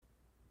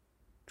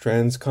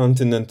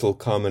Transcontinental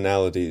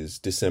commonalities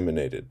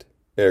disseminated.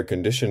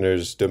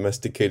 Airconditioners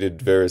domesticated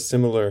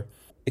verisimilar.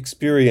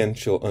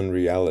 Experiential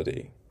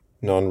unreality.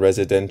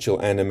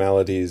 Non-residential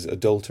animalities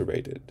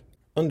adulterated.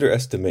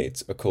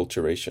 Underestimates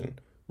acculturation.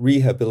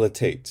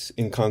 Rehabilitates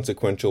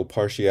inconsequential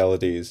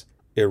partialities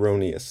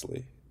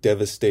erroneously.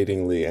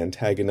 Devastatingly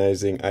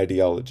antagonizing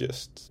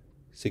ideologists.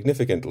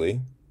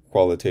 Significantly,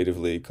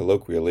 qualitatively,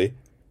 colloquially,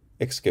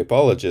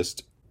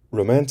 escapologist.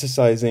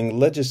 Romanticizing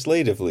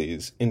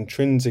legislatively's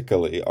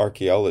intrinsically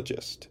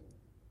archaeologist.